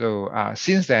 So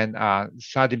since then,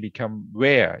 sardine become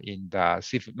rare in the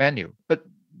seafood menu. But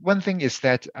one thing is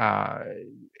that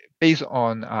based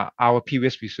on our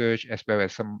previous research, as well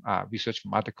as some research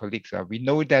from other colleagues, we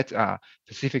know that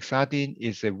Pacific sardine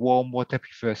is a warm water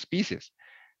preferred species.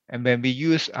 And when we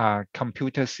use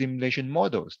computer simulation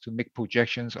models to make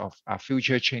projections of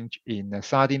future change in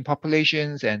sardine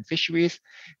populations and fisheries,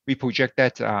 we project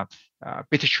that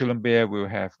British Columbia will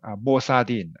have more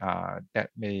sardine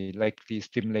that may likely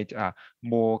stimulate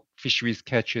more fisheries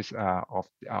catches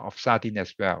of sardine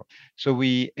as well. So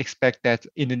we expect that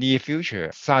in the near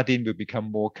future, sardine will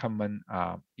become more common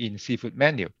in seafood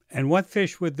menu. And what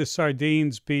fish would the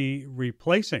sardines be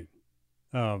replacing?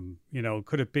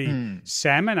 Could it be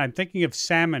salmon? I'm thinking of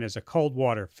salmon as a cold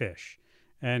water fish,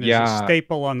 and it's a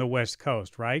staple on the West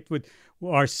Coast, right?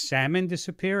 Are salmon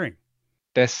disappearing?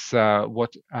 That's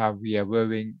what we are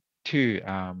worrying too,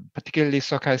 particularly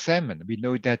sockeye salmon. We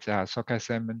know that sockeye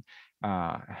salmon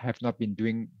have not been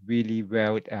doing really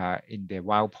well in the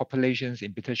wild populations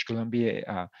in British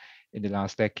Columbia in the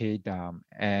last decade.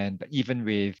 And even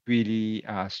with really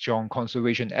strong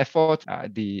conservation efforts,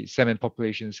 the salmon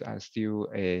populations are still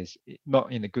is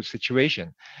not in a good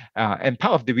situation. And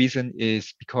part of the reason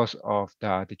is because of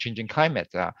the changing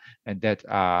climate, and that,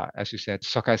 as you said,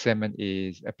 sockeye salmon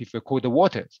prefer colder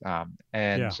waters.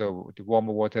 So the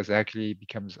warmer waters actually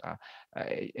becomes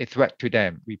a threat to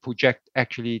them. We project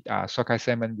actually sockeye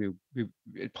salmon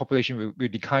population will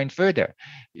decline further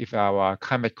if our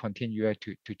climate continue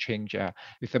to change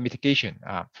with the mitigation.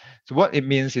 So what it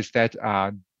means is that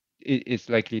it's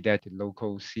likely that the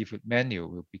local seafood menu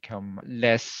will become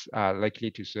less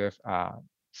likely to serve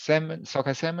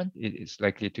sockeye salmon. It is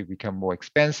likely to become more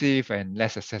expensive and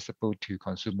less accessible to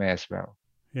consumer as well.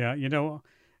 Yeah,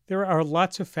 there are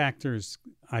lots of factors,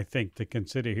 I think, to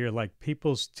consider here, like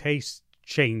people's taste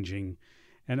changing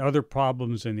and other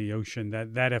problems in the ocean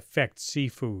that affect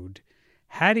seafood.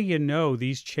 How do you know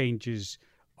these changes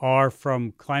are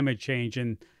from climate change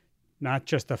and not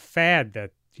just a fad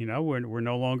that, we're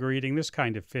no longer eating this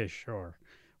kind of fish, or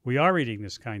we are eating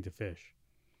this kind of fish?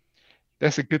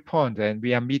 That's a good point. And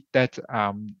we admit that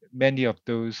many of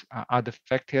those other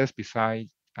factors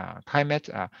besides climate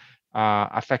are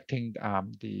affecting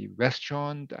the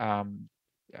restaurant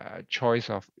choice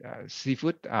of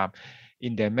seafood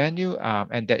in their menu,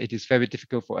 and that it is very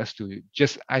difficult for us to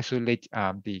just isolate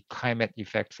the climate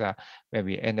effects when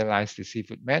we analyze the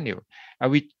seafood menu.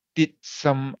 We did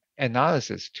some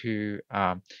analysis to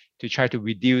try to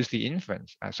reduce the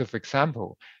influence. So, for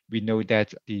example, we know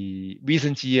that the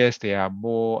recent years there are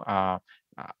more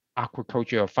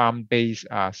aquaculture or farm-based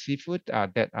seafood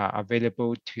that are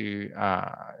available to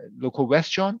local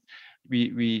restaurants.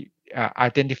 We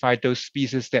identify those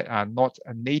species that are not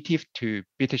native to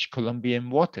British Columbian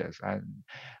waters, and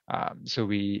so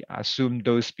we assume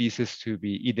those species to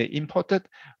be either imported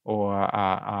or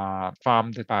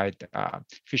farmed by the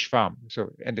fish farm.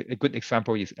 So, and a good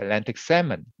example is Atlantic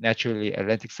salmon. Naturally,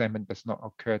 Atlantic salmon does not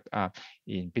occur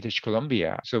in British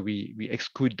Columbia, so we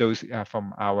exclude those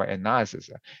from our analysis.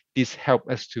 This helps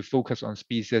us to focus on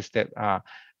species that are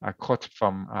caught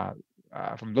from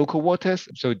local waters,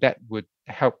 so that would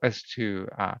help us to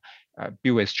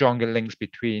build a stronger links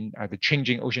between the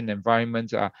changing ocean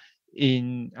environment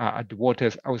in the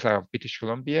waters outside of British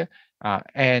Columbia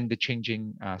and the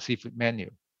changing seafood menu.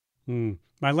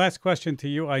 My last question to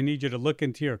you, I need you to look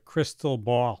into your crystal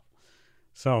ball.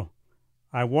 So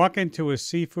I walk into a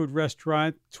seafood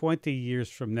restaurant 20 years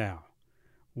from now.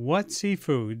 What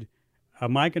seafood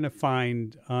am I going to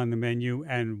find on the menu,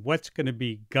 and what's going to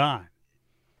be gone?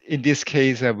 In this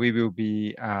case, we will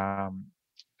be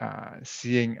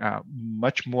seeing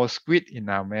much more squid in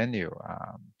our menu,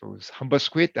 those Humboldt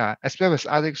squid, as well as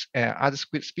other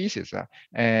squid species.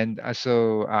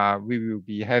 So we will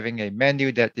be having a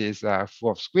menu that is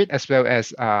full of squid as well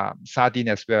as sardine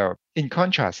as well. In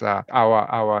contrast,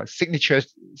 our signature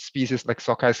species like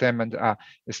sockeye salmon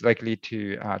is likely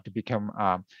to become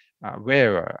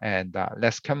rarer and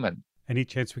less common. Any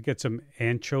chance we get some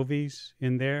anchovies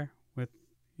in there with,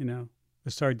 the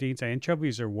sardines?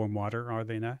 Anchovies are warm water, are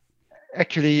they not?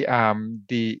 Actually,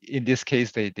 in this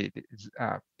case, the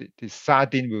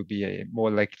sardine will be a more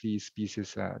likely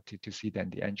species to see than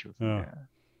the anchovy. Oh.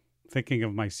 Thinking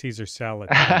of my Caesar salad.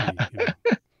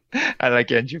 I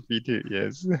like anchovy too,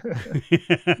 yes.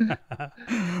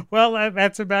 Well,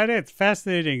 that's about it. It's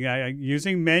fascinating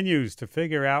using menus to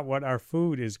figure out what our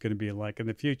food is going to be like in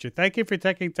the future. Thank you for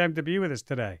taking time to be with us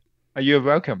today. You're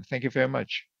welcome. Thank you very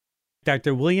much.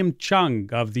 Dr. William Chung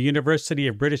of the University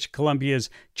of British Columbia's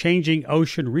Changing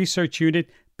Ocean Research Unit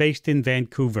based in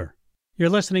Vancouver. You're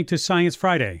listening to Science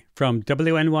Friday from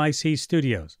WNYC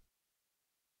Studios.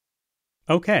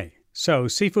 Okay, so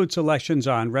seafood selections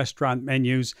on restaurant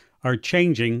menus are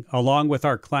changing along with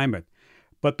our climate.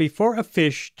 But before a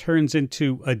fish turns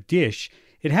into a dish,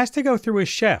 it has to go through a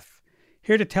chef.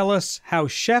 Here to tell us how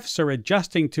chefs are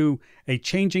adjusting to a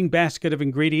changing basket of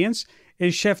ingredients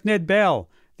is Chef Ned Bell,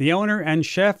 the owner and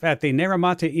chef at the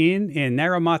Naramata Inn in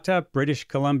Naramata, British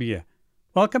Columbia.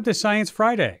 Welcome to Science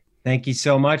Friday. Thank you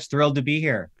so much. Thrilled to be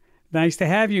here. Nice to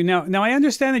have you. Now I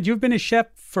understand that you've been a chef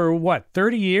for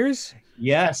 30 years?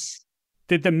 Yes.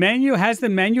 Has the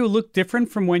menu look different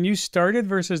from when you started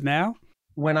versus now?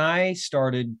 When I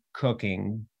started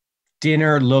cooking,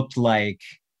 dinner looked like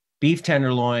beef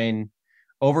tenderloin,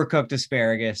 overcooked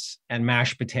asparagus, and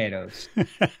mashed potatoes.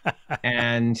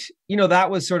 And, that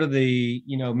was sort of the,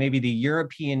 maybe the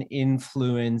European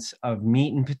influence of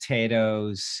meat and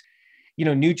potatoes.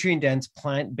 Nutrient-dense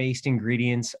plant-based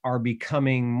ingredients are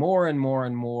becoming more and more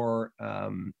and more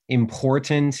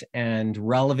important and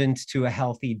relevant to a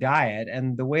healthy diet.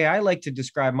 And the way I like to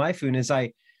describe my food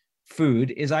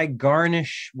is I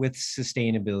garnish with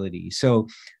sustainability. So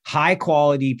high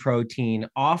quality protein,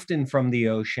 often from the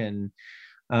ocean,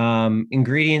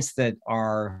 ingredients that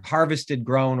are harvested,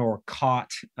 grown, or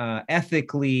caught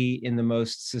ethically in the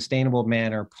most sustainable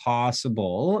manner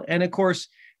possible. And of course,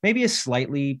 maybe a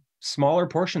slightly smaller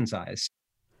portion size.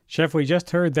 Chef, we just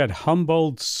heard that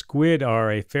Humboldt squid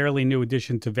are a fairly new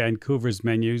addition to Vancouver's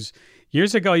menus.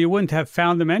 Years ago, you wouldn't have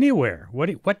found them anywhere.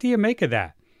 What do you make of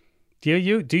that? Do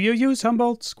you use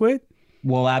Humboldt squid?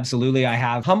 Well, absolutely. I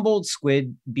have. Humboldt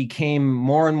squid became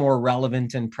more and more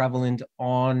relevant and prevalent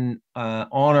on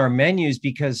our menus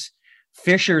because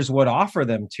fishers would offer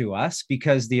them to us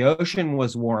because the ocean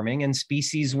was warming and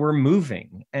species were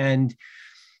moving. And,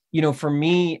 for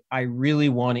me, I really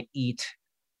want to eat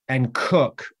and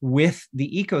cook with the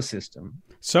ecosystem.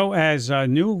 So as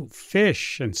new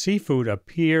fish and seafood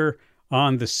appear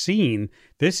on the scene,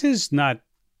 this is not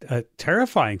a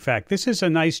terrifying fact. This is a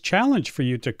nice challenge for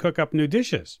you to cook up new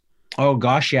dishes. Oh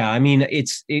gosh, yeah. I mean,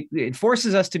 it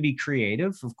forces us to be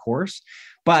creative, of course,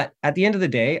 but at the end of the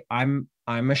day, I'm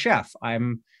a chef.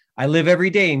 I live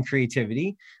every day in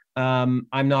creativity. I'm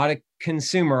not a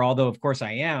consumer, although of course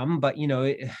I am. But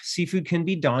seafood can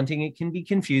be daunting. It can be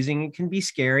confusing. It can be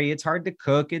scary. It's hard to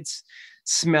cook. It's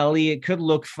smelly. It could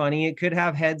look funny. It could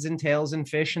have heads and tails and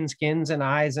fish and skins and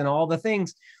eyes and all the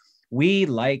things. We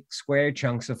like square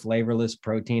chunks of flavorless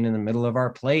protein in the middle of our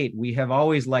plate. We have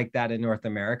always liked that in North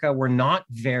America. We're not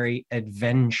very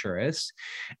adventurous.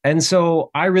 And so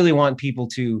I really want people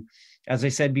to, as I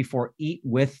said before, eat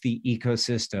with the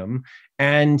ecosystem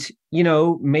and,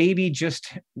 maybe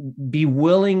just be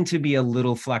willing to be a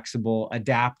little flexible,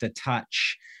 adapt a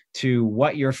touch to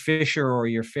what your fisher or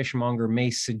your fishmonger may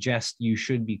suggest you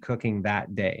should be cooking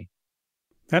that day.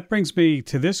 That brings me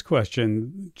to this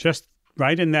question, just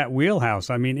right in that wheelhouse.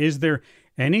 I mean, is there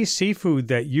any seafood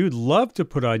that you'd love to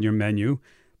put on your menu,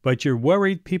 but you're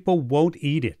worried people won't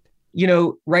eat it?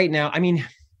 Right now,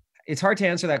 it's hard to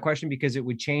answer that question because it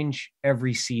would change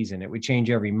every season. It would change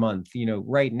every month.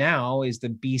 Right now is the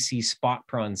BC spot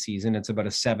prawn season. It's about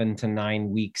a 7 to 9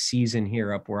 week season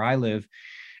here up where I live.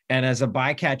 And as a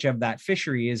bycatch of that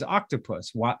fishery is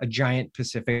octopus, a giant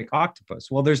Pacific octopus.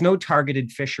 Well, there's no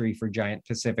targeted fishery for giant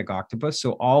Pacific octopus.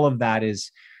 So all of that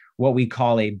is what we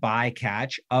call a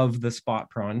bycatch of the spot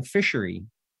prawn fishery.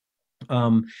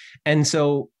 And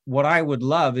so what I would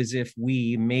love is if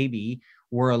we maybe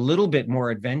were a little bit more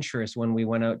adventurous when we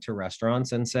went out to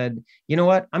restaurants and said, you know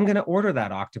what, I'm going to order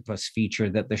that octopus feature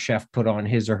that the chef put on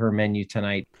his or her menu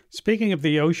tonight. Speaking of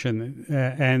the ocean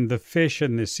and the fish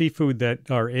and the seafood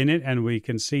that are in it, and we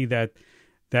can see that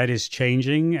is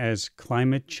changing as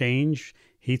climate change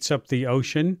heats up the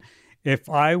ocean. If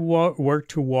I were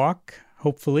to walk,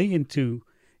 hopefully, into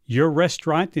your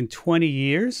restaurant in 20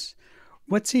 years,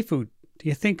 what seafood do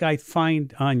you think I'd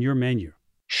find on your menu?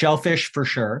 Shellfish for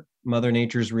sure. Mother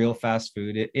Nature's real fast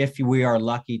food, if we are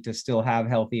lucky to still have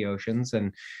healthy oceans.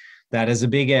 And that is a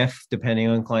big if, depending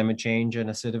on climate change and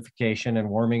acidification and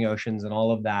warming oceans and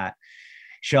all of that.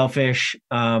 Shellfish,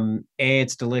 A,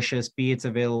 it's delicious. B, it's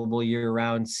available year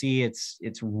round. C, it's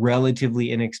relatively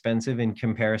inexpensive in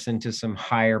comparison to some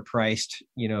higher priced,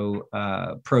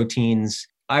 proteins.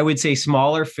 I would say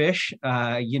smaller fish,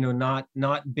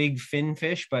 not big fin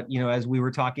fish, but, as we were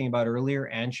talking about earlier,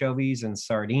 anchovies and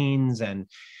sardines and,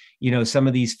 some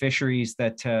of these fisheries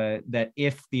that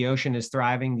if the ocean is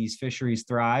thriving, these fisheries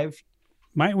thrive.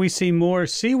 Might we see more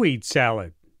seaweed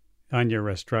salad on your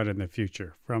restaurant in the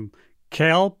future from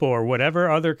kelp or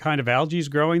whatever other kind of algae is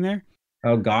growing there?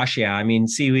 Oh, gosh, yeah.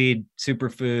 Seaweed,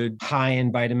 superfood, high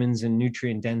in vitamins and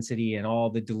nutrient density and all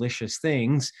the delicious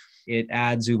things. It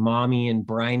adds umami and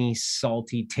briny,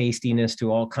 salty tastiness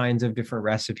to all kinds of different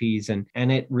recipes.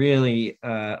 And it really,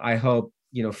 I hope,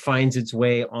 finds its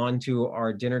way onto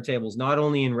our dinner tables, not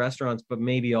only in restaurants, but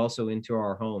maybe also into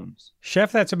our homes.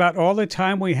 Chef, that's about all the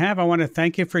time we have. I want to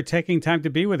thank you for taking time to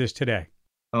be with us today.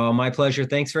 Oh, my pleasure.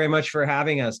 Thanks very much for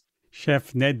having us.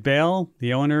 Chef Ned Bell,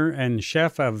 the owner and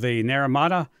chef of the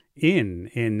Naramata Inn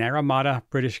in Naramata,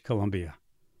 British Columbia.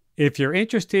 If you're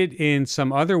interested in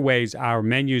some other ways our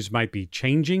menus might be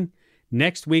changing,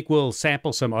 next week we'll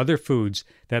sample some other foods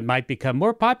that might become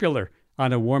more popular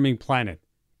on a warming planet.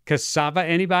 Cassava,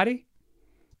 anybody?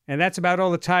 And that's about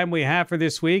all the time we have for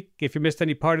this week. If you missed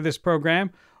any part of this program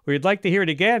or you'd like to hear it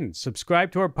again,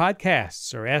 subscribe to our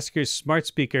podcasts or ask your smart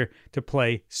speaker to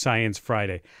play Science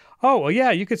Friday. Oh, well,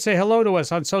 yeah, you could say hello to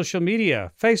us on social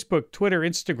media, Facebook, Twitter,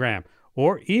 Instagram,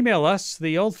 or email us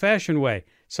the old-fashioned way,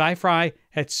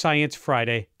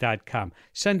 scifri@sciencefriday.com.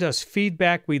 Send us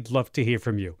feedback. We'd love to hear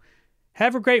from you.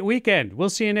 Have a great weekend. We'll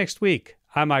see you next week.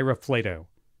 I'm Ira Flato.